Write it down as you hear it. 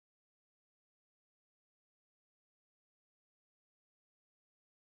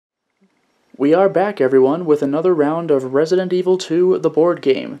We are back, everyone, with another round of Resident Evil 2, the board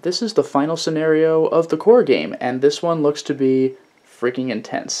game. This is the final scenario of the core game, and this one looks to be freaking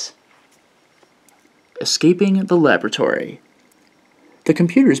intense. Escaping the laboratory. The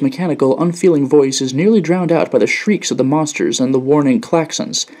computer's mechanical, unfeeling voice is nearly drowned out by the shrieks of the monsters and the warning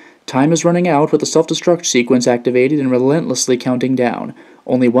klaxons. Time is running out with the self-destruct sequence activated and relentlessly counting down.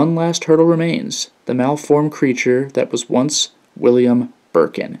 Only one last hurdle remains, the malformed creature that was once William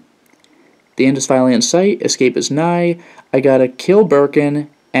Birkin. The end is finally in sight, escape is nigh, I gotta kill Birkin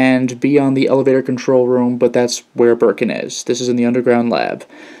and be on the elevator control room, but that's where Birkin is. This is in the underground lab.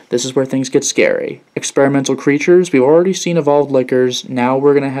 This is where things get scary. Experimental creatures, we've already seen evolved lickers, now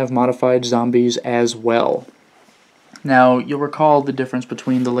we're gonna have modified zombies as well. Now, you'll recall the difference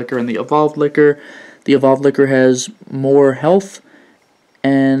between the licker and the evolved licker. The evolved licker has more health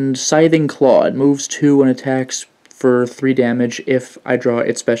and Scything Claw. It moves 2 and attacks for 3 damage if I draw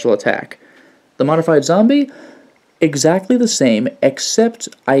its special attack. The modified zombie, exactly the same, except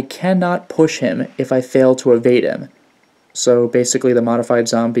I cannot push him if I fail to evade him. So basically the modified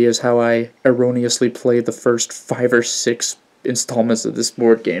zombie is how I erroneously played the first 5 or 6 installments of this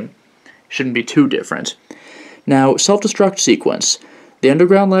board game. Shouldn't be too different. Now, self-destruct sequence. The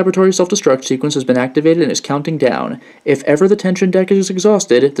underground laboratory self-destruct sequence has been activated and is counting down. If ever the tension deck is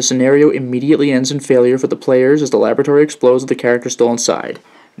exhausted, the scenario immediately ends in failure for the players as the laboratory explodes with the character still inside.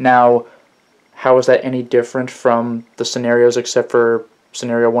 Now, how is that any different from the scenarios except for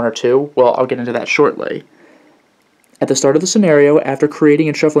scenario 1 or 2? Well, I'll get into that shortly. At the start of the scenario, after creating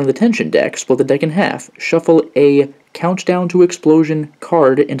and shuffling the tension deck, split the deck in half. Shuffle a countdown to explosion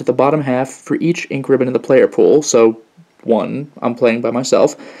card into the bottom half for each ink ribbon in the player pool, so 1, I'm playing by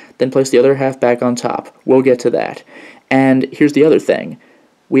myself, then place the other half back on top. We'll get to that. And here's the other thing.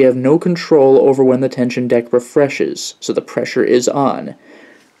 We have no control over when the tension deck refreshes, so the pressure is on.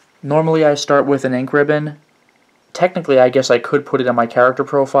 Normally I start with an ink ribbon. Technically, I guess I could put it on my character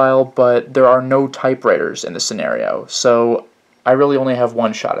profile, but there are no typewriters in this scenario, so I really only have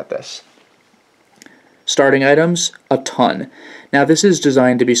one shot at this. Starting items, a ton. Now this is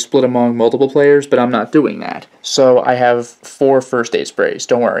designed to be split among multiple players, but I'm not doing that. So I have 4 first aid sprays,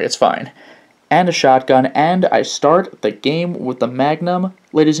 don't worry, it's fine. And a shotgun, and I start the game with the Magnum.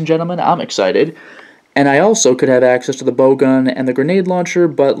 Ladies and gentlemen, I'm excited. And I also could have access to the bowgun and the grenade launcher,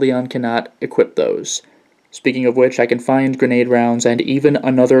 but Leon cannot equip those. Speaking of which, I can find grenade rounds and even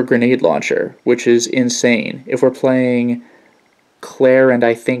another grenade launcher, which is insane. If we're playing Claire and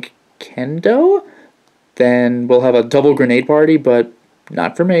I think Kendo, then we'll have a double grenade party, but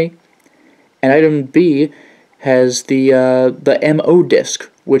not for me. And item B has the MO disc,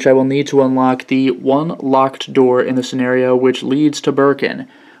 which I will need to unlock the one locked door in the scenario which leads to Birkin.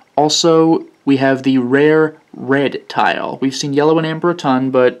 Also, we have the rare red tile. We've seen yellow and amber a ton,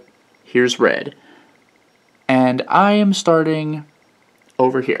 but here's red. And I am starting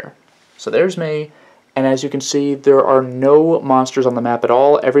over here. So there's me, and as you can see, there are no monsters on the map at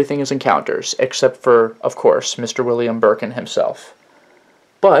all. Everything is encounters, except for, of course, Mr. William Birkin himself.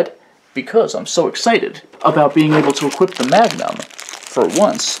 But, because I'm so excited about being able to equip the Magnum, for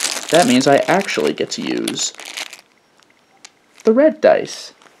once, that means I actually get to use the red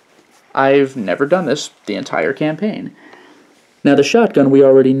dice. I've never done this the entire campaign. Now the shotgun we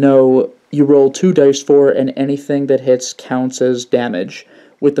already know you roll 2 dice for, and anything that hits counts as damage.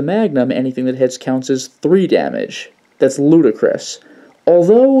 With the Magnum, anything that hits counts as 3 damage. That's ludicrous.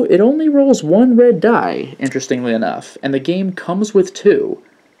 Although, it only rolls 1 red die, interestingly enough, and the game comes with 2.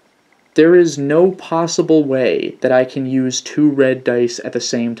 There is no possible way that I can use 2 red dice at the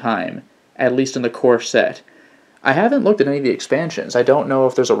same time, at least in the core set. I haven't looked at any of the expansions. I don't know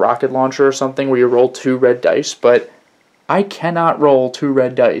if there's a rocket launcher or something where you roll 2 red dice, but I cannot roll 2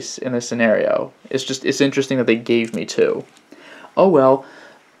 red dice in this scenario. It's interesting that they gave me 2. Oh well.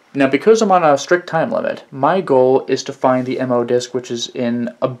 Now, because I'm on a strict time limit, my goal is to find the MO disc, which is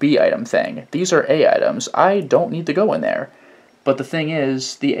in a B item thing. These are A items. I don't need to go in there. But the thing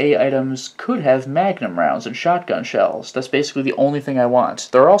is, the A items could have Magnum rounds and shotgun shells. That's basically the only thing I want.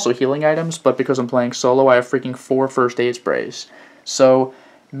 There are also healing items, but because I'm playing solo, I have freaking 4 first aid sprays. So,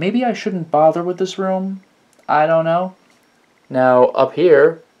 maybe I shouldn't bother with this room? I don't know. Now, up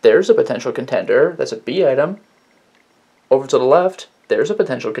here, there's a potential contender. That's a B item. Over to the left, there's a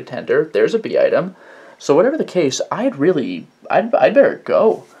potential contender. There's a B item. So whatever the case, I'd better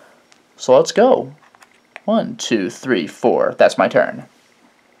go. So let's go. 1, 2, 3, 4. That's my turn.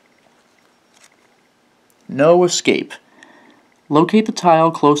 No escape. Locate the tile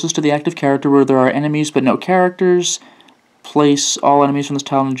closest to the active character where there are enemies but no characters. Place all enemies from this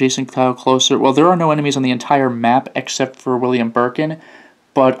tile and adjacent tile closer. Well, there are no enemies on the entire map except for William Birkin,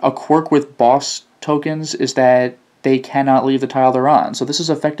 but a quirk with boss tokens is that they cannot leave the tile they're on. So this is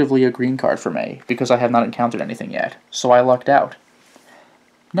effectively a green card for me, because I have not encountered anything yet. So I lucked out.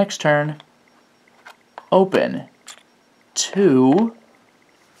 Next turn, open 2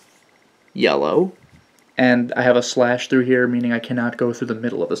 yellow, and I have a slash through here, meaning I cannot go through the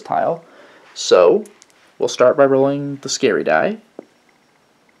middle of this tile. So we'll start by rolling the scary die.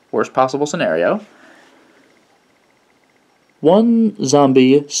 Worst possible scenario. 1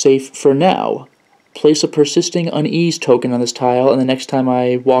 zombie safe for now. Place a persisting unease token on this tile, and the next time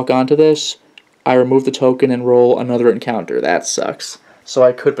I walk onto this, I remove the token and roll another encounter. That sucks. So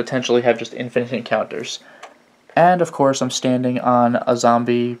I could potentially have just infinite encounters. And of course I'm standing on a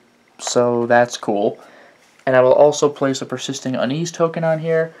zombie, so that's cool. And I will also place a persisting unease token on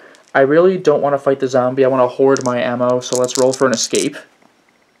here. I really don't want to fight the zombie, I want to hoard my ammo, so let's roll for an escape.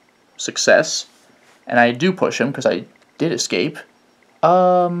 Success. And I do push him, because I did escape.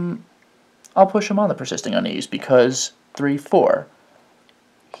 I'll push him on the persisting unease, because 3-4.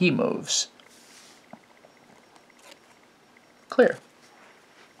 He moves. Clear.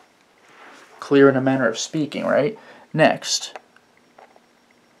 Clear in a manner of speaking, right? Next.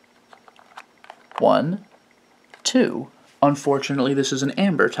 1, 2. Unfortunately, this is an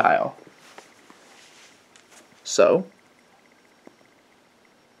amber tile. So,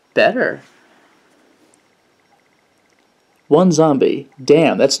 better. 1 zombie.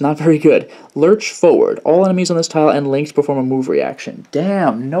 Damn, that's not very good. Lurch forward. All enemies on this tile and links perform a move reaction.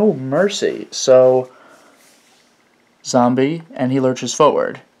 Damn, no mercy. So, zombie, and he lurches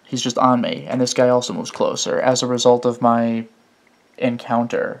forward. He's just on me, and this guy also moves closer as a result of my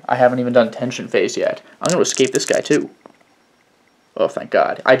encounter. I haven't even done tension phase yet. I'm going to escape this guy too. Oh, thank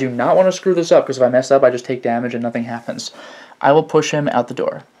God. I do not want to screw this up, because if I mess up, I just take damage and nothing happens. I will push him out the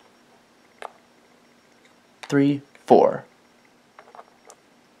door. 3, 4.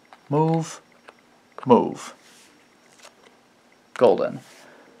 Move. Move. Golden.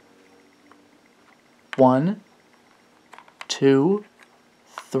 1, 2,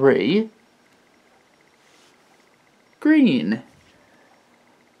 3. Green.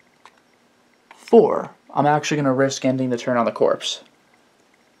 4. I'm actually going to risk ending the turn on the corpse.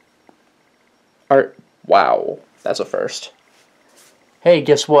 Wow, that's a first. Hey,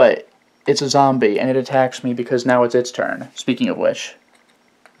 guess what? It's a zombie, and it attacks me because now it's its turn. Speaking of which.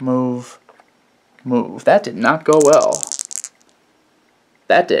 Move. Move. That did not go well.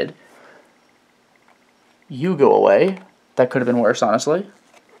 That did. You go away. That could have been worse, honestly.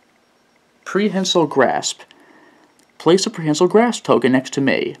 Prehensile Grasp. Place a Prehensile Grasp token next to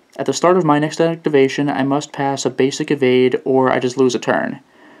me. At the start of my next activation, I must pass a basic evade or I just lose a turn.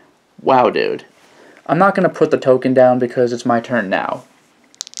 Wow, dude. I'm not going to put the token down because it's my turn now.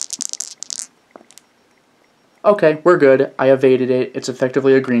 Okay, we're good. I evaded it. It's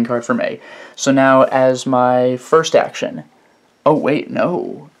effectively a green card for me. So now, as my first action... Oh, wait,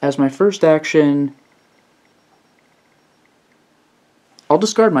 no. As my first action... I'll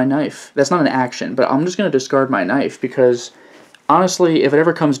discard my knife. That's not an action, but I'm just going to discard my knife because, honestly, if it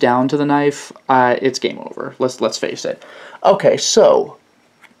ever comes down to the knife, it's game over. Let's face it. Okay, so...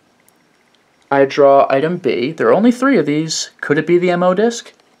 I draw item B. There are only 3 of these. Could it be the MO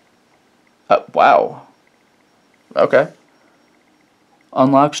disc? Wow. Okay.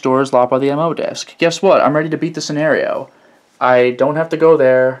 Unlock stores locked by the MO disc. Guess what? I'm ready to beat the scenario. I don't have to go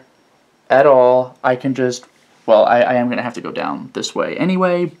there at all. I can just... Well, I am going to have to go down this way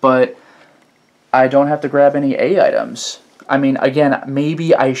anyway, but I don't have to grab any A items. I mean, again,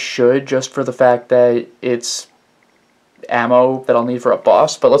 maybe I should just for the fact that it's ammo that I'll need for a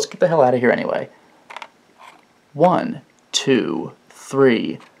boss, but let's get the hell out of here anyway. 1, 2,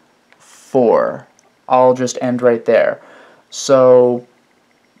 3, 4. I'll just end right there. So,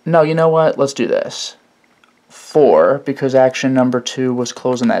 no, you know what? Let's do this. 4, because action number 2 was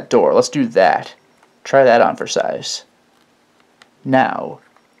closing that door. Let's do that. Try that on for size. Now,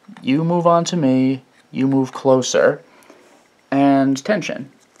 you move on to me, you move closer, and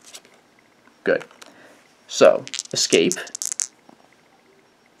tension. Good. So, escape.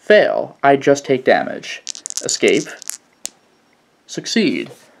 Fail. I just take damage. Escape. Succeed.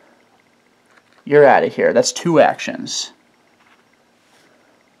 You're out of here. That's 2 actions.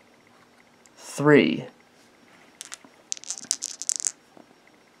 3.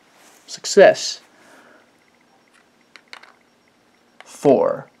 Success.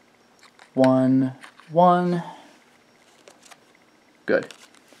 4. 1, 1. Good.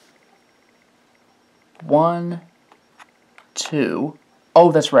 1, 2.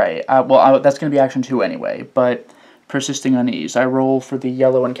 Oh, that's right. That's going to be action 2 anyway, but persisting unease. I roll for the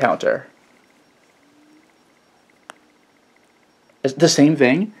yellow encounter. It's the same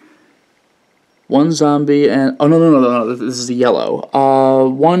thing. One zombie and... Oh, no. This is the yellow.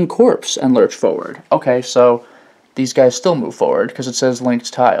 One corpse and lurch forward. Okay, so these guys still move forward because it says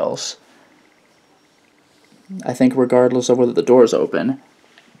linked tiles. I think regardless of whether the door's open.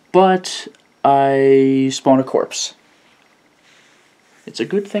 But I spawn a corpse. It's a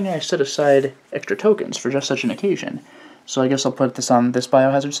good thing I set aside extra tokens for just such an occasion. So I guess I'll put this on this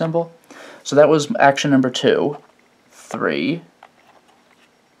biohazard symbol. So that was action number 2, 3,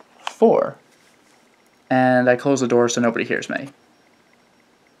 4. And I close the door so nobody hears me.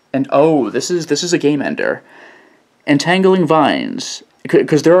 And oh, this is a game ender. Entangling vines,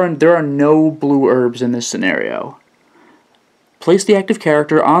 because there are no blue herbs in this scenario. Place the active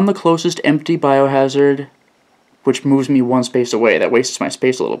character on the closest empty biohazard, which moves me one space away. That wastes my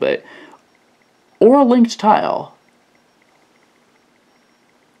space a little bit. Or a linked tile.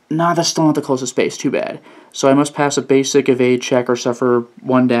 Nah, that's still not the closest space. Too bad. So I must pass a basic evade check or suffer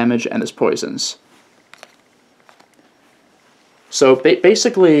 1 damage and this poisons. So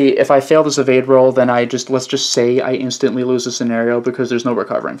basically, if I fail this evade roll, then let's just say I instantly lose the scenario because there's no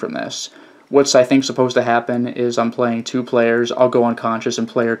recovering from this. What's I think supposed to happen is I'm playing 2 players, I'll go unconscious, and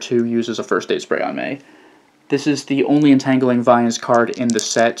player 2 uses a first aid spray on me. This is the only Entangling Vines card in the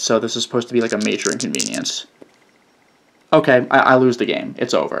set, so this is supposed to be like a major inconvenience. Okay, I lose the game.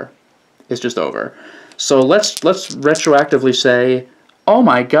 It's over. It's just over. So let's retroactively say, oh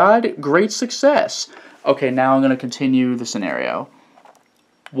my god, great success! Okay, now I'm going to continue the scenario.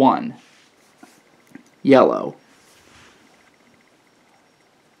 1. Yellow.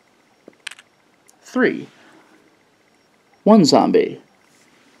 3. 1 zombie.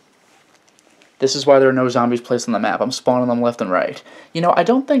 This is why there are no zombies placed on the map. I'm spawning them left and right. You know, I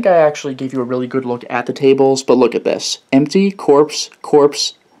don't think I actually gave you a really good look at the tables, but look at this. Empty, corpse,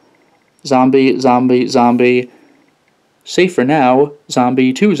 corpse, zombie, zombie, zombie. Safe for now,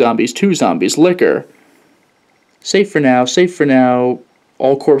 zombie, 2 zombies, 2 zombies, liquor. Safe for now,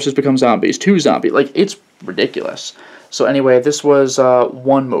 all corpses become zombies, 2 zombies. Like, it's ridiculous. So anyway, this was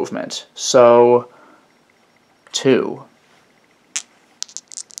 1 movement. So, 2.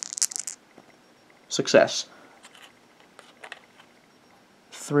 Success.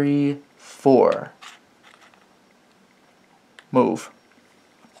 3, 4. Move.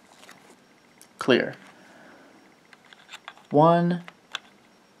 Clear. 1,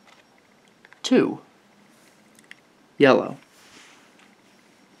 2. Yellow.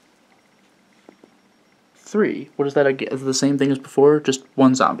 3. What is that again? Is it the same thing as before? Just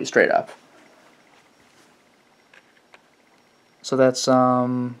 1 zombie, straight up. So that's, how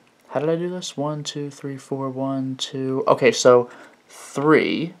did I do this? 1, 2, 3, 4, 1, 2... Okay, so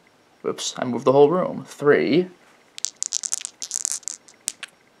 3... Whoops, I moved the whole room. 3...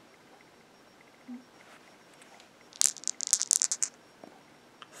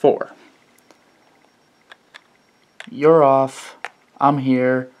 4. You're off. I'm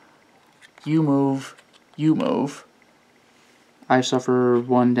here. You move. You move. I suffer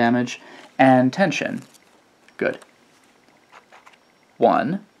 1 damage. And tension. Good.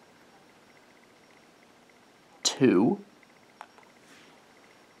 1, 2,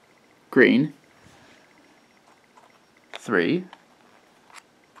 green, 3,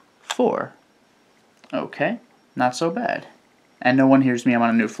 4. Okay, not so bad. And no one hears me, I'm on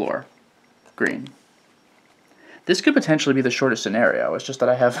a new floor. Green. This could potentially be the shortest scenario, it's just that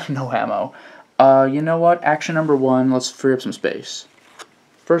I have no ammo. You know what? Action number 1, let's free up some space.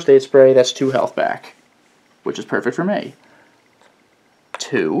 First aid spray, that's 2 health back, which is perfect for me.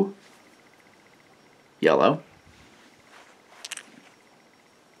 2, yellow.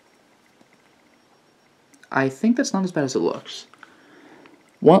 I think that's not as bad as it looks.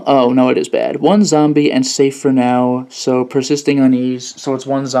 1, oh, no, it is bad. 1 zombie and safe for now, so persisting unease, so it's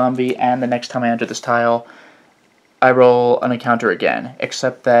 1 zombie, and the next time I enter this tile, I roll an encounter again,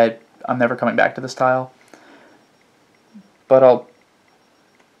 except that I'm never coming back to this tile. But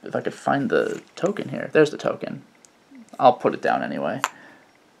if I could find the token here, there's the token. I'll put it down anyway.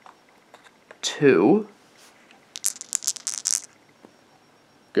 2.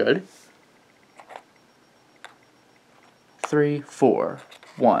 Good. 3, 4.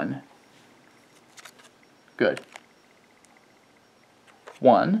 1. Good.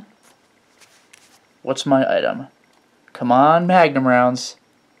 1. What's my item? Come on, Magnum rounds.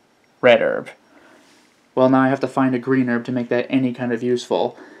 Red herb. Well, now I have to find a green herb to make that any kind of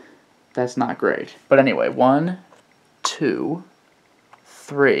useful. That's not great. But anyway, 1, 2,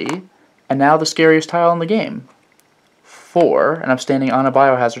 3, and now the scariest tile in the game. 4, and I'm standing on a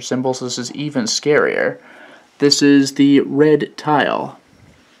biohazard symbol, so this is even scarier. This is the red tile.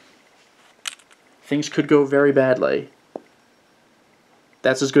 Things could go very badly.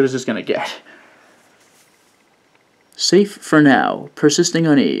 That's as good as it's going to get. Safe for now. Persisting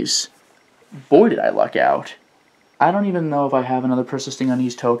unease. Boy, did I luck out. I don't even know if I have another persisting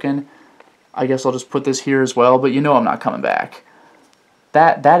unease token. I guess I'll just put this here as well, but you know I'm not coming back.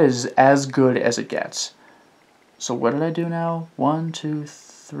 That is as good as it gets. So what did I do now? 1, 2,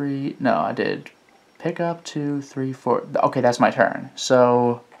 3... No, I did pick up 2, 3, 4... Okay, that's my turn.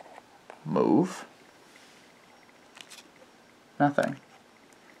 So, move. Nothing.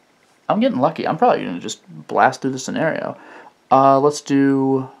 I'm getting lucky. I'm probably going to just blast through the scenario. Let's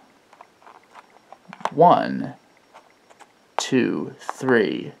do 1, 2,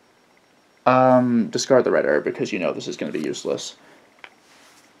 3. Discard the red herb because you know this is going to be useless.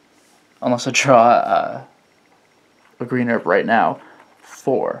 Unless I draw a green herb right now.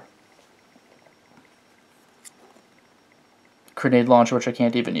 4. Grenade launcher, which I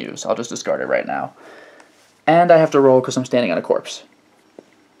can't even use. I'll just discard it right now. And I have to roll because I'm standing on a corpse.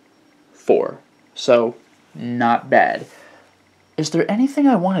 4. So, not bad. Is there anything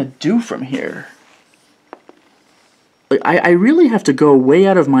I want to do from here? Like, I really have to go way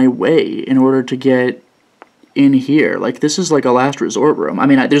out of my way in order to get in here. Like, this is like a last resort room. I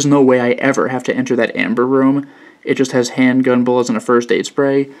mean, there's no way I ever have to enter that amber room. It just has handgun bullets and a first aid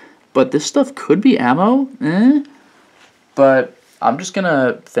spray. But this stuff could be ammo. But I'm just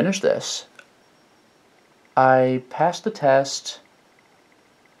gonna finish this. I passed the test.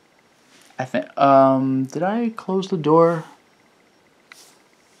 I think, did I close the door?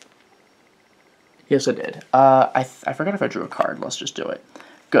 Yes, I did. I forgot if I drew a card. Let's just do it.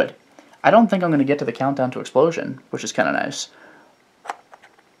 Good. I don't think I'm going to get to the countdown to explosion, which is kind of nice.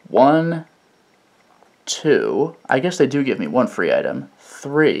 1, 2. I guess they do give me 1 free item.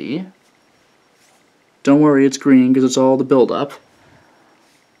 3. Don't worry, it's green because it's all the build-up.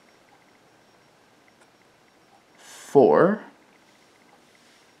 4.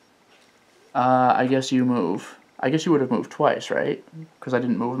 I guess you move. I guess you would have moved twice, right? Because I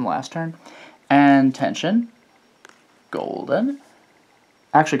didn't move in the last turn. And tension. Golden.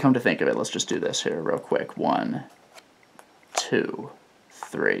 Actually, come to think of it, let's just do this here real quick. 1, 2,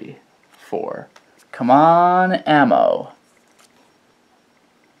 3, 4. Come on, ammo.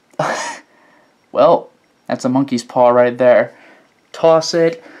 Well, that's a monkey's paw right there. Toss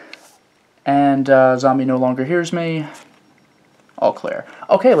it. And zombie no longer hears me. All clear.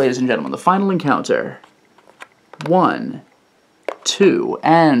 Okay, ladies and gentlemen, the final encounter. 1, 2,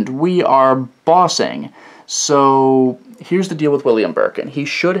 and we are bossing. So, here's the deal with William Birkin. He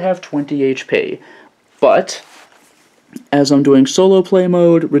should have 20 HP, but as I'm doing solo play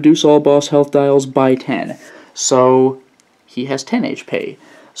mode, reduce all boss health dials by 10. So, he has 10 HP.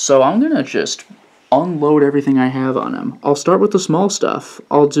 So, I'm going to just unload everything I have on him. I'll start with the small stuff.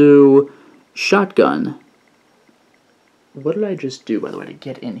 I'll do shotgun. What did I just do, by the way, to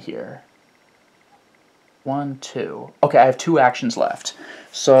get in here? 1, 2. Okay, I have 2 actions left.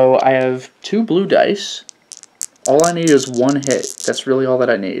 So I have 2 blue dice. All I need is 1 hit. That's really all that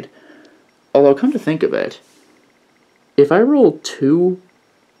I need. Although, come to think of it, if I roll 2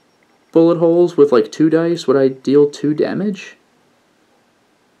 bullet holes with like 2 dice, would I deal 2 damage?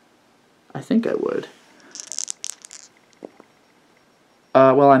 I think I would.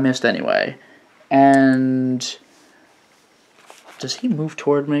 Well, I missed anyway. And does he move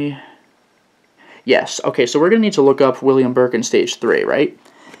toward me? Yes. Okay, so we're going to need to look up William Birkin Stage 3, right?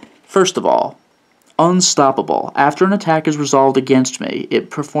 First of all, unstoppable. After an attack is resolved against me,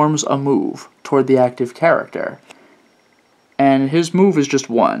 it performs a move toward the active character. And his move is just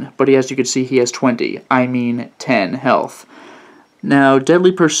 1, but as you can see, he has 20. I mean 10 health. Now,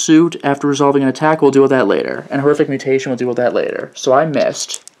 Deadly Pursuit, after resolving an attack, we'll deal with that later. And Horrific Mutation, we'll deal with that later. So I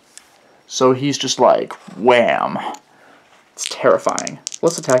missed. So he's just like, wham. It's terrifying.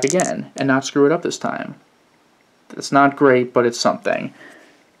 Let's attack again, and not screw it up this time. It's not great, but it's something.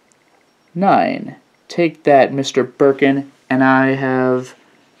 9. Take that, Mr. Birkin, and I have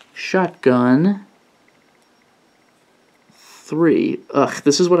shotgun. 3. Ugh,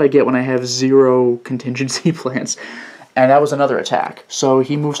 this is what I get when I have 0 contingency plans. And that was another attack. So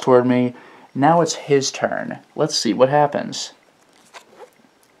he moves toward me. Now it's his turn. Let's see what happens.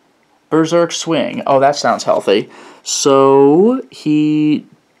 Berserk Swing. Oh, that sounds healthy. So he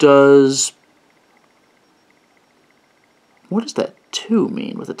does... What does that 2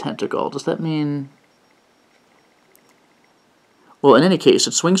 mean with a tentacle? Does that mean... Well, in any case,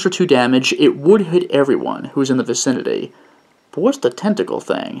 it swings for 2 damage. It would hit everyone who's in the vicinity. But what's the tentacle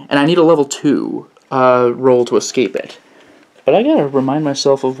thing? And I need a level 2 roll to escape it. But I gotta remind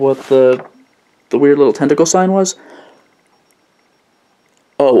myself of what the weird little tentacle sign was.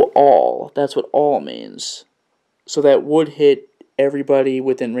 Oh, all. That's what all means. So that would hit everybody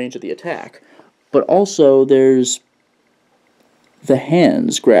within range of the attack. But also, there's the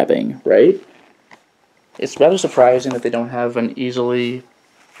hands grabbing, right? It's rather surprising that they don't have an easily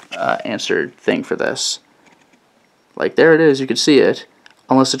answered thing for this. Like, there it is, you can see it.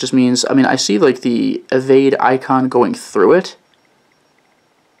 Unless it just means, I mean, I see, like, the evade icon going through it.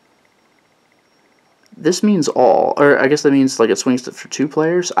 This means all, or I guess that means, like, it swings for 2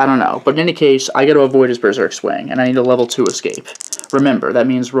 players? I don't know. But in any case, I get to avoid his Berserk Swing, and I need a level 2 escape. Remember, that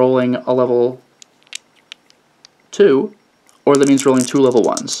means rolling a level 2, or that means rolling 2 level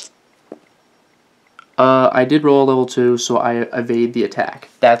 1s. I did roll a level 2, so I evade the attack.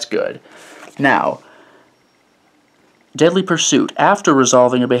 That's good. Now, Deadly Pursuit. After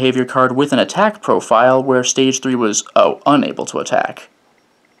resolving a behavior card with an attack profile where stage 3 was, unable to attack.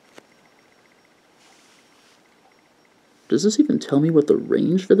 Does this even tell me what the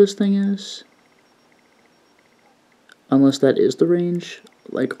range for this thing is? Unless that is the range.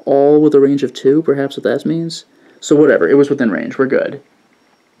 Like, all with a range of 2, perhaps what that means? So whatever, it was within range, we're good.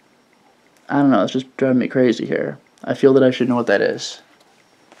 I don't know, it's just driving me crazy here. I feel that I should know what that is.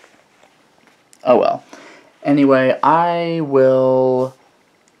 Oh well. Anyway, I will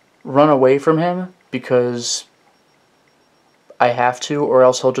run away from him because I have to, or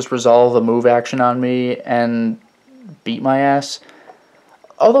else he'll just resolve a move action on me and beat my ass.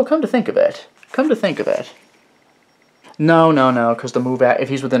 Although, come to think of it. No, because the move, if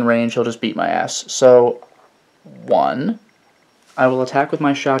he's within range, he'll just beat my ass. So, 1. I will attack with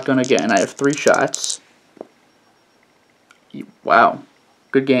my shotgun again. I have 3 shots. Wow.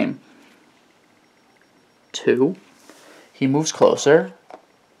 Good game. 2. He moves closer.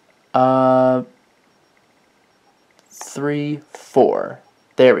 3, 4.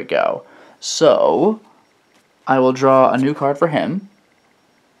 There we go. So, I will draw a new card for him.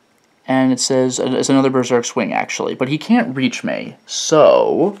 And it says, it's another Berserk Swing, actually. But he can't reach me.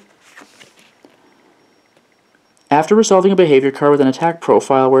 So, after resolving a behavior card with an attack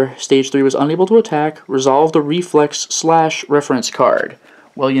profile where stage 3 was unable to attack, resolve the reflex/reference card.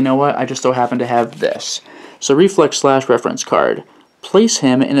 Well, you know what? I just so happen to have this. So reflex/reference card. Place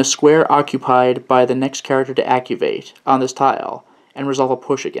him in a square occupied by the next character to activate on this tile, and resolve a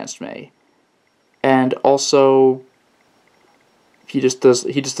push against me. And also, he just does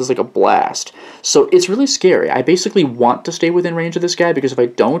like a blast. So it's really scary. I basically want to stay within range of this guy, because if I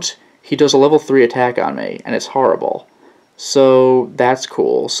don't, he does a level 3 attack on me, and it's horrible. So that's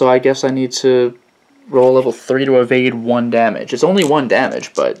cool. So I guess I need to roll level 3 to evade 1 damage. It's only 1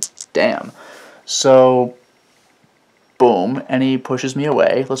 damage, but damn. So, boom, and he pushes me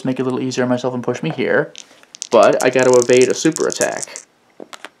away. Let's make it a little easier on myself and push me here. But I got to evade a super attack,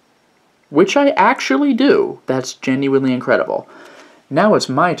 which I actually do. That's genuinely incredible. Now it's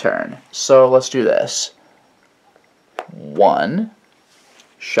my turn. So let's do this. 1.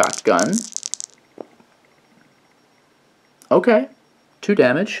 Shotgun. Okay. 2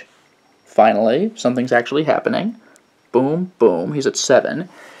 damage. Finally, something's actually happening. Boom, boom. He's at 7.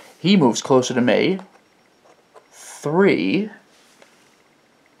 He moves closer to me. 3.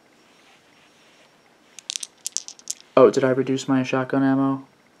 Oh, did I reduce my shotgun ammo?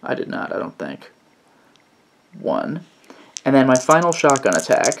 I did not, I don't think. 1. And then my final shotgun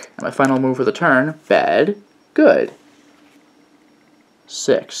attack, and my final move for the turn, bad, good.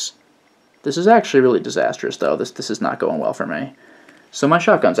 6. This is actually really disastrous, though. This is not going well for me. So my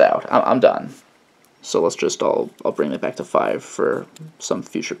shotgun's out. I'm done. So let's just, I'll bring it back to 5 for some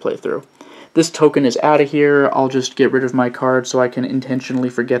future playthrough. This token is out of here. I'll just get rid of my card so I can intentionally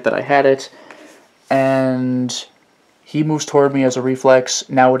forget that I had it. And he moves toward me as a reflex.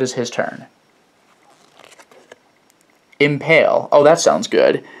 Now it is his turn. Impale. Oh, that sounds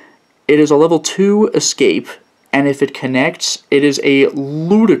good. It is a level 2 escape, and if it connects, it is a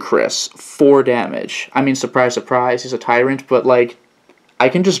ludicrous 4 damage. I mean, surprise, surprise, he's a tyrant, but, like, I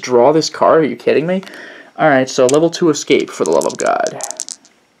can just draw this card? Are you kidding me? Alright, so level 2 escape, for the love of God.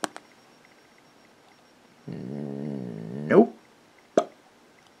 Nope.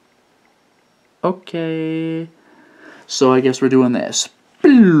 Okay. So I guess we're doing this.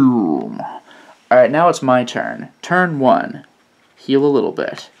 Boom! Alright, now it's my turn. Turn 1. Heal a little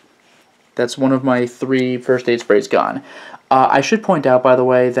bit. That's one of my 3 first aid sprays gone. I should point out, by the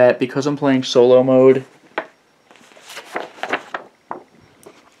way, that because I'm playing solo mode,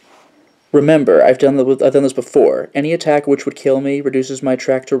 remember, I've done this before. Any attack which would kill me reduces my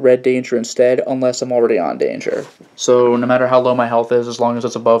track to red danger instead, unless I'm already on danger. So no matter how low my health is, as long as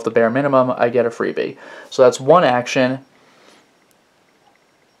it's above the bare minimum, I get a freebie. So that's 1 action.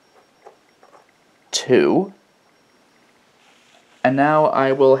 2. And now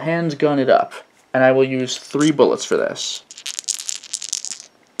I will handgun it up, and I will use 3 bullets for this.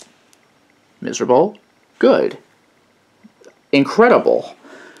 Miserable. Good. Incredible.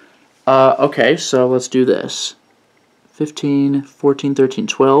 Okay, so let's do this. 15, 14, 13,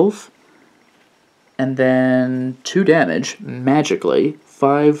 12. And then 2 damage, magically.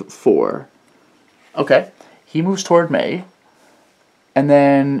 5, 4. Okay, he moves toward me. And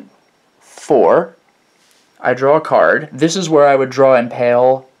then 4. I draw a card. This is where I would draw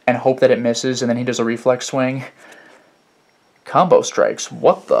Impale and hope that it misses, and then he does a reflex swing. Combo strikes.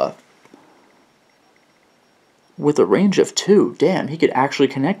 What the? With a range of 2. Damn, he could actually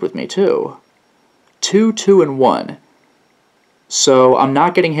connect with me, too. 2, 2, and 1. So I'm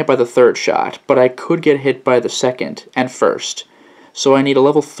not getting hit by the 3rd shot, but I could get hit by the 2nd and 1st. So I need a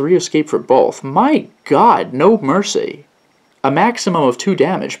level 3 escape for both. My god, no mercy. A maximum of 2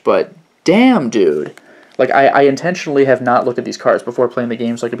 damage, but damn, dude. Like, I intentionally have not looked at these cards before playing the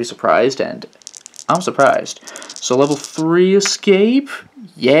game so I could be surprised, and I'm surprised. So level 3 escape?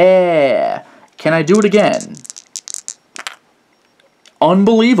 Yeah! Can I do it again?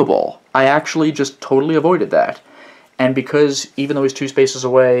 Unbelievable. I actually just totally avoided that. And because, even though he's 2 spaces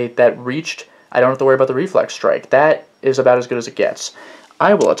away, that reached, I don't have to worry about the reflex strike. That is about as good as it gets.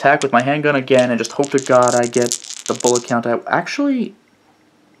 I will attack with my handgun again and just hope to God I get the bullet count. Actually,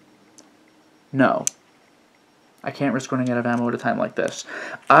 no. I can't risk running out of ammo at a time like this.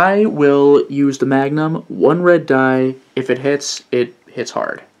 I will use the Magnum, 1 red die. If it hits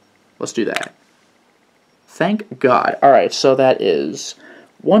hard. Let's do that. Thank God. Alright, so that is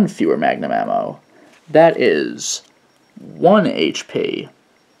 1 fewer Magnum ammo. That is 1 HP.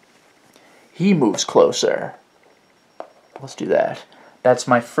 He moves closer. Let's do that. That's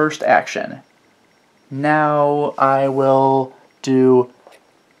my first action. Now I will do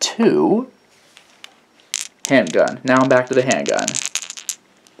 2 handgun. Now I'm back to the handgun.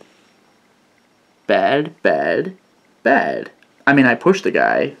 Bad, bad, bad. I mean, I pushed the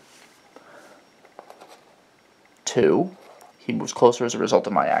guy. 2. He moves closer as a result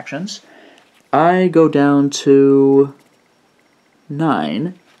of my actions. I go down to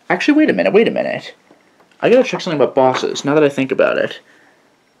 9. Actually, wait a minute. I gotta check something about bosses, now that I think about it.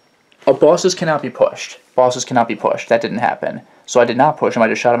 Oh, bosses cannot be pushed. Bosses cannot be pushed. That didn't happen. So I did not push him, I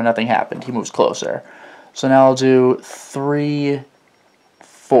just shot him and nothing happened. He moves closer. So now I'll do 3,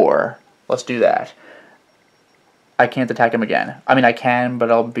 4. Let's do that. I can't attack him again. I mean, I can,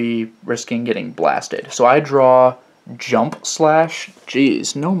 but I'll be risking getting blasted. So I draw jump slash.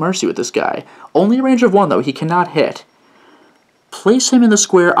 Jeez, no mercy with this guy. Only a range of 1, though. He cannot hit. Place him in the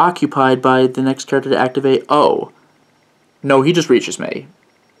square occupied by the next character to activate. Oh. No, he just reaches me.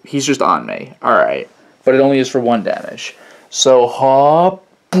 He's just on me. Alright. But it only is for 1 damage. So, hop,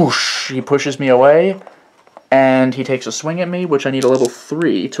 boosh. He pushes me away. And he takes a swing at me, which I need a level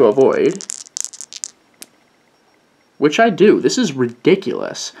 3 to avoid. Which I do. This is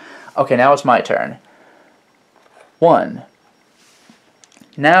ridiculous. Okay, now it's my turn. 1.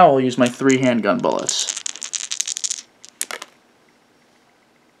 Now I'll use my 3 handgun bullets.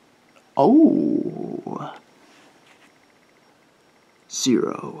 Oh.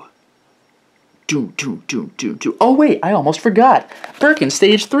 0. Doom, doom, doom, doom, doom. Oh, wait, I almost forgot. Birkin,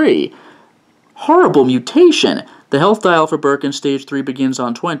 stage 3. Horrible mutation. The health dial for Birkin stage 3 begins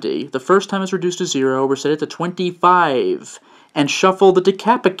on 20. The first time is reduced to 0. Reset it to 25. And shuffle the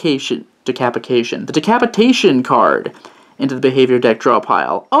decapitation card into the behavior deck draw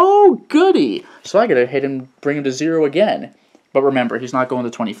pile. Oh, goody! So I gotta hit him, bring him to 0 again. But remember, he's not going to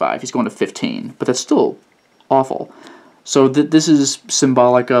 25. He's going to 15. But that's still awful. So this is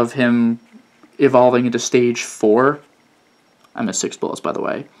symbolic of him evolving into stage 4. I missed 6 bullets, by the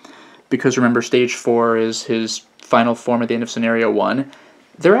way. Because remember, stage 4 is his final form at the end of scenario 1.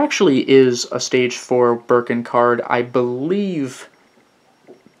 There actually is a stage 4 Birkin card, I believe,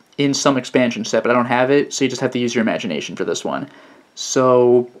 in some expansion set, but I don't have it, so you just have to use your imagination for this one.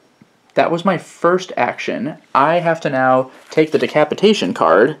 So that was my first action. I have to now take the decapitation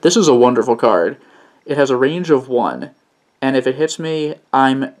card. This is a wonderful card. It has a range of 1, and if it hits me,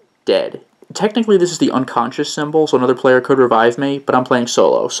 I'm dead. Technically, this is the unconscious symbol, so another player could revive me, but I'm playing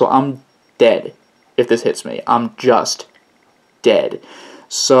solo, so I'm dead if this hits me. I'm just dead.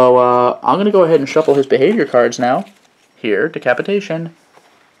 So, I'm going to go ahead and shuffle his behavior cards now. Here, decapitation.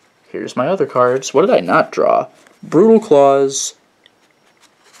 Here's my other cards. What did I not draw? Brutal Claws.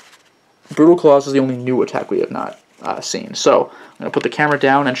 Brutal Claws is the only new attack we have not seen. So, I'm going to put the camera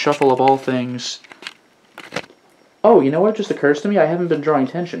down and shuffle of all things. Oh, you know what just occurs to me? I haven't been drawing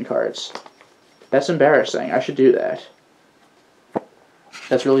tension cards. That's embarrassing. I should do that.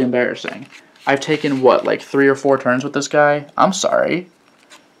 That's really embarrassing. I've taken, what, like 3 or 4 turns with this guy? I'm sorry.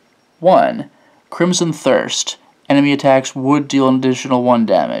 1. Crimson Thirst. Enemy attacks would deal an additional 1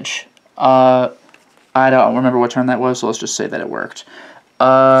 damage. I don't remember what turn that was, so let's just say that it worked.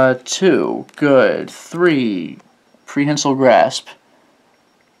 2, good. 3, prehensile grasp.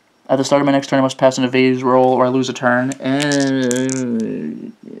 At the start of my next turn, I must pass an evade roll or I lose a turn.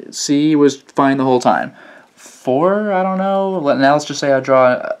 And C was fine the whole time. 4, I don't know. Now let's just say I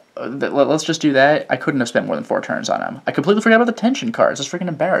draw. Let's just do that. I couldn't have spent more than 4 turns on him. I completely forgot about the tension cards. It's freaking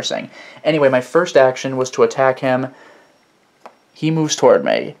embarrassing. Anyway, my first action was to attack him. He moves toward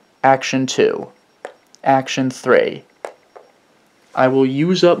me. Action 2. Action 3. I will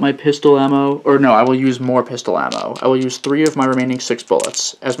use up my pistol ammo, or no, I will use more pistol ammo. I will use 3 of my remaining 6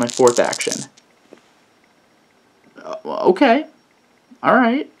 bullets as my 4th action. Okay.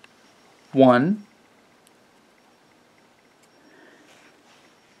 Alright. 1.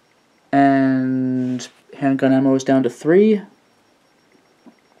 And handgun ammo is down to 3.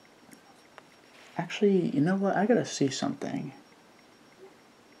 Actually, you know what? I gotta see something.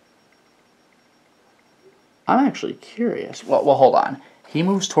 I'm actually curious. Well, hold on. He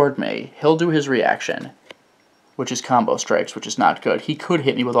moves toward me. He'll do his reaction, which is combo strikes, which is not good. He could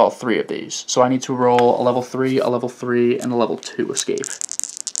hit me with all 3 of these. So I need to roll a level 3, a level 3, and a level 2 escape.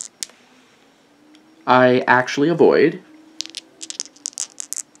 I actually avoid.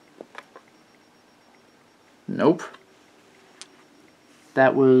 Nope.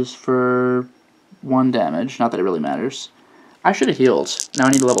 That was for 1 damage. Not that it really matters. I should have healed. Now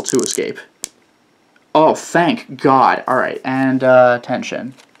I need a level 2 escape. Oh, thank God. Alright, and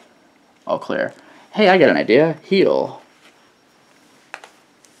tension. All clear. Hey, I got an idea. Heal.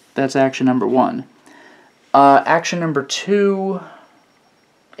 That's action number 1. Action number 2...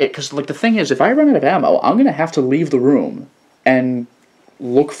 Because, like, the thing is, if I run out of ammo, I'm going to have to leave the room and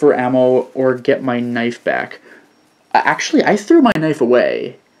look for ammo or get my knife back. Actually, I threw my knife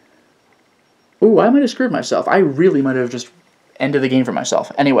away. Ooh, I might have screwed myself. I really might have just ended the game for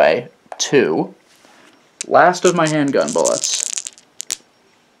myself. Anyway, 2... Last of my handgun bullets.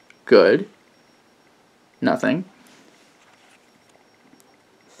 Good. Nothing.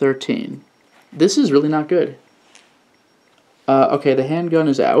 13. This is really not good. Okay, the handgun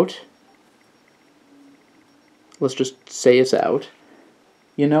is out. Let's just say it's out.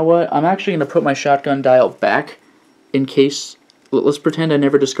 You know what? I'm actually going to put my shotgun dial back in case... Let's pretend I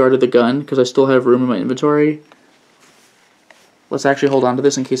never discarded the gun because I still have room in my inventory. Let's actually hold on to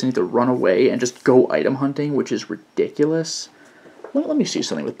this in case I need to run away and just go item hunting, which is ridiculous. Let me see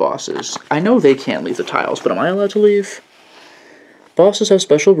something with bosses. I know they can't leave the tiles, but am I allowed to leave? Bosses have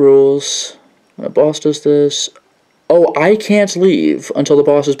special rules. A boss does this. Oh, I can't leave until the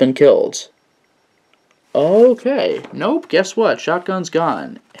boss has been killed. Okay. Nope, guess what? Shotgun's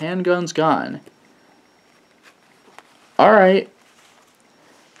gone. Handgun's gone. Alright.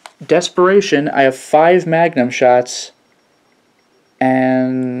 Desperation. I have 5 magnum shots.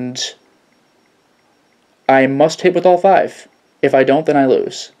 And I must hit with all 5. If I don't, then I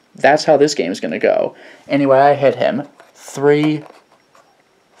lose. That's how this game is going to go. Anyway, I hit him. 3,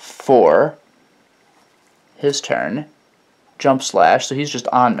 4. His turn. Jump slash, so he's just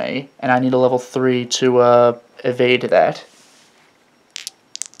on me. And I need a level 3 to evade that.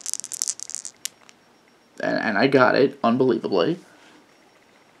 And I got it, unbelievably.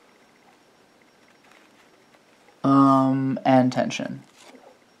 And tension.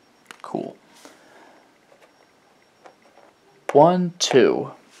 Cool. 1,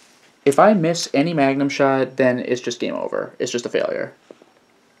 2. If I miss any magnum shot, then it's just game over. It's just a failure.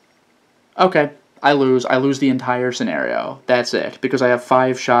 Okay, I lose. I lose the entire scenario. That's it. Because I have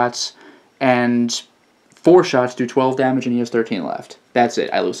 5 shots, and 4 shots do 12 damage, and he has 13 left. That's it.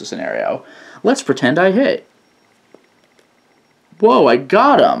 I lose the scenario. Let's pretend I hit. Whoa, I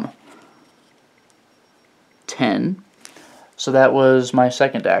got him! 10. So that was my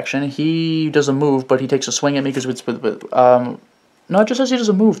second action. He does a move, but he takes a swing at me because it's no, it just says he does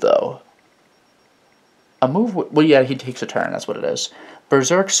a move though. A move? Well, yeah, he takes a turn. That's what it is.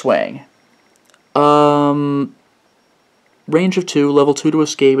 Berserk swing. Range of 2, level 2 to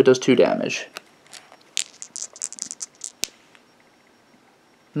escape. It does 2 damage.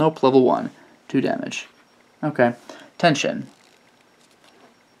 Nope, level 1, 2 damage. Okay, tension.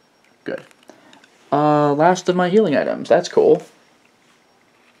 Good. Last of my healing items. That's cool.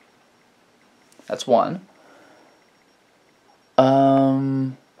 That's 1.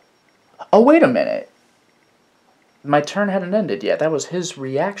 Oh, wait a minute. My turn hadn't ended yet. That was his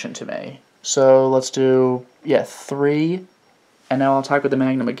reaction to me. So let's do, yeah, 3. And now I'll attack with the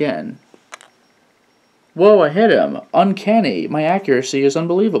Magnum again. Whoa, I hit him. Uncanny. My accuracy is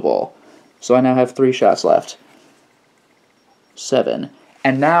unbelievable. So I now have 3 shots left. 7.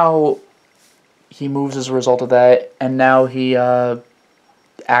 And now... he moves as a result of that, and now he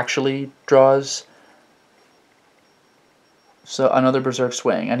actually draws. So another Berserk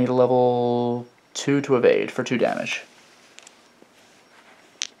Swing. I need a level 2 to evade for 2 damage.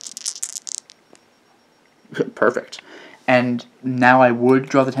 Perfect. And now I would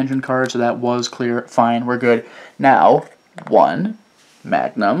draw the tension card, so that was clear. Fine, we're good. Now, 1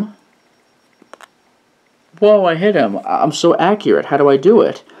 Magnum. Whoa, I hit him. I'm so accurate. How do I do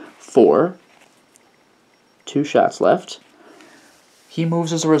it? 4. 2 shots left. He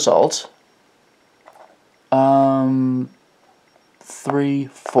moves as a result. 3,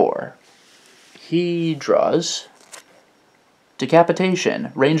 4. He draws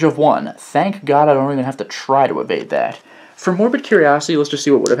Decapitation, range of 1. Thank God I don't even have to try to evade that. For morbid curiosity, let's just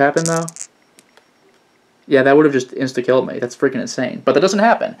see what would have happened, though. Yeah, that would have just insta-killed me. That's freaking insane. But that doesn't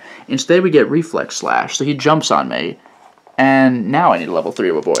happen. Instead, we get Reflex Slash, so he jumps on me. And now I need a level 3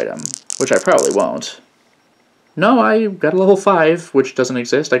 to avoid him, which I probably won't. No, I got a level 5, which doesn't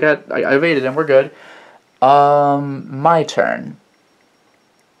exist. I evaded him, we're good. My turn.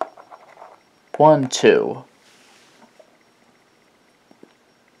 1, 2.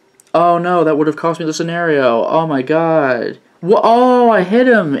 Oh no, that would have cost me the scenario. Oh my god. Oh, I hit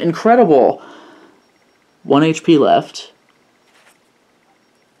him. Incredible. 1 HP left.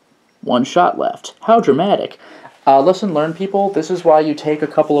 1 shot left. How dramatic. Lesson learned, people. This is why you take a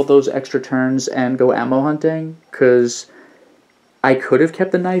couple of those extra turns and go ammo hunting, because I could have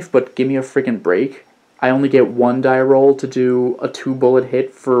kept the knife, but give me a freaking break. I only get 1 die roll to do a 2-bullet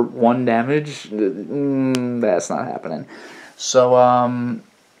hit for 1 damage. That's not happening. So,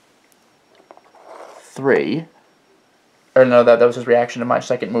 3. Or no, that was his reaction to my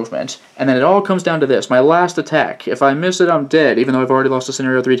second movement. And then it all comes down to this. My last attack. If I miss it, I'm dead, even though I've already lost the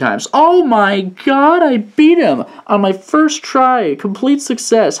scenario 3 times. Oh my god, I beat him! On my first try. Complete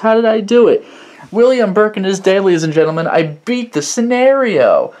success. How did I do it? William Burke and his day, ladies and gentlemen. I beat the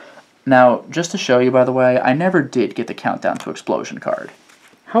scenario! Now, just to show you, by the way, I never did get the Countdown to Explosion card.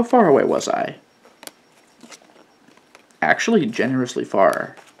 How far away was I? Actually, generously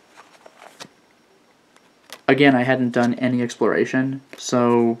far. Again, I hadn't done any exploration,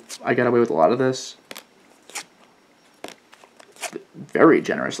 so I got away with a lot of this. Very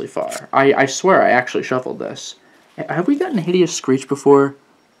generously far. I swear I actually shuffled this. Have we gotten Hideous Screech before?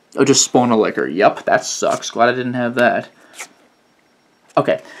 Oh, just Spawn a Liquor. Yup, that sucks. Glad I didn't have that.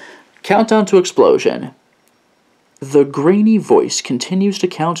 Okay. Countdown to Explosion. The grainy voice continues to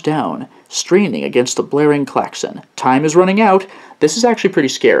count down, straining against the blaring klaxon. Time is running out. This is actually pretty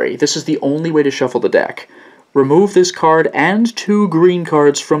scary. This is the only way to shuffle the deck. Remove this card and 2 green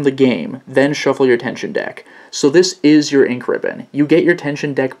cards from the game, then shuffle your tension deck. So this is your ink ribbon. You get your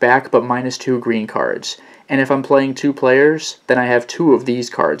tension deck back, but minus 2 green cards. And if I'm playing 2 players, then I have 2 of these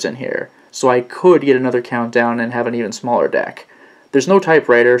cards in here. So I could get another countdown and have an even smaller deck. There's no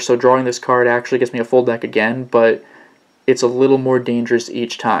typewriter, so drawing this card actually gets me a full deck again, but it's a little more dangerous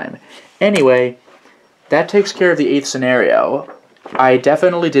each time. Anyway, that takes care of the 8th scenario. I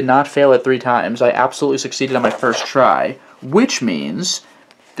definitely did not fail it 3 times. I absolutely succeeded on my first try, which means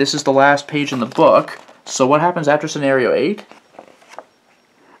this is the last page in the book. So what happens after scenario 8?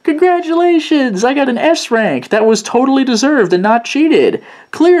 Congratulations! I got an S rank! That was totally deserved and not cheated!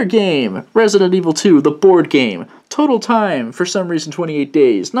 Clear game! Resident Evil 2, the board game. Total time, for some reason 28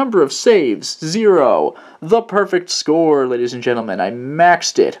 days. Number of saves, 0. The perfect score, ladies and gentlemen. I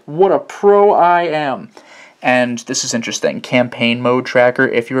maxed it. What a pro I am. And this is interesting. Campaign mode tracker.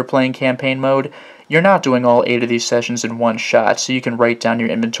 If you were playing campaign mode, you're not doing all 8 of these sessions in one shot, so you can write down your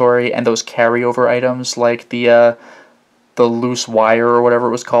inventory and those carryover items like the loose wire or whatever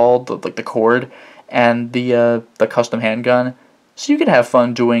it was called, like the cord, and the custom handgun. So you can have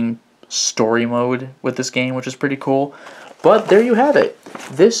fun doing story mode with this game, which is pretty cool. But there you have it.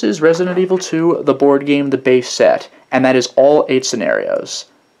 This is Resident Evil 2, the board game, the base set, and that is all 8 scenarios.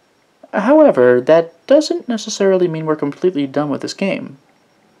 However, that doesn't necessarily mean we're completely done with this game.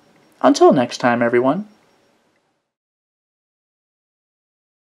 Until next time, everyone.